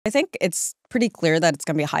I think it's pretty clear that it's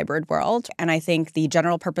going to be a hybrid world. And I think the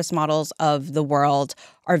general purpose models of the world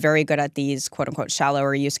are very good at these quote unquote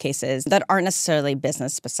shallower use cases that aren't necessarily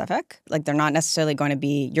business specific. Like they're not necessarily going to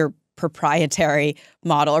be your proprietary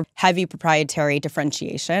model or heavy proprietary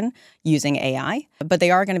differentiation using AI, but they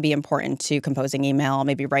are going to be important to composing email,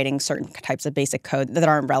 maybe writing certain types of basic code that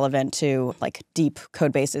aren't relevant to like deep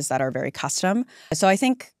code bases that are very custom. So I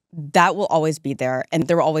think that will always be there, and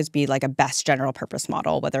there will always be like a best general purpose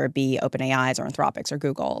model, whether it be OpenAI's or Anthropic's or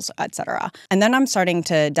Google's, et cetera. And then I'm starting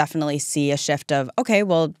to definitely see a shift of, okay,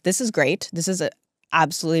 well, this is great. This is an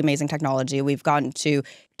absolutely amazing technology. We've gotten to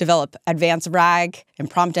develop advanced RAG and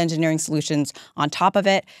prompt engineering solutions on top of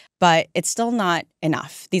it, but it's still not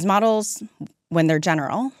enough. These models, when they're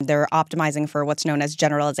general, they're optimizing for what's known as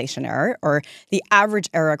generalization error, or the average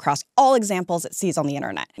error across all examples it sees on the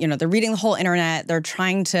internet. You know, they're reading the whole internet. They're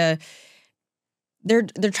trying to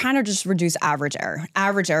just reduce average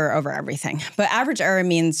error over everything. But average error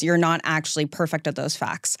means you're not actually perfect at those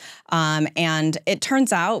facts. And it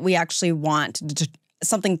turns out we actually want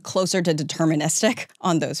something closer to deterministic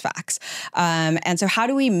on those facts. And so how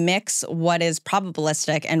do we mix what is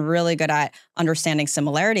probabilistic and really good at understanding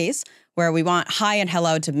similarities, where we want hi and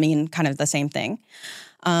hello to mean kind of the same thing.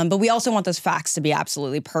 But we also want those facts to be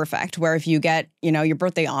absolutely perfect, where if you get, your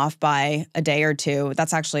birthday off by a day or two,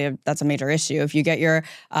 that's a major issue. If you get your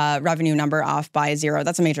revenue number off by 0,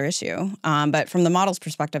 that's a major issue. But from the model's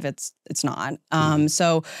perspective, it's not.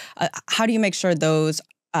 So how do you make sure those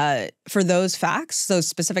for those facts, those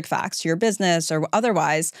specific facts to your business or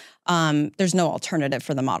otherwise, there's no alternative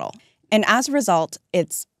for the model. And as a result,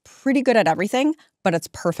 it's pretty good at everything, but it's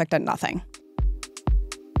perfect at nothing.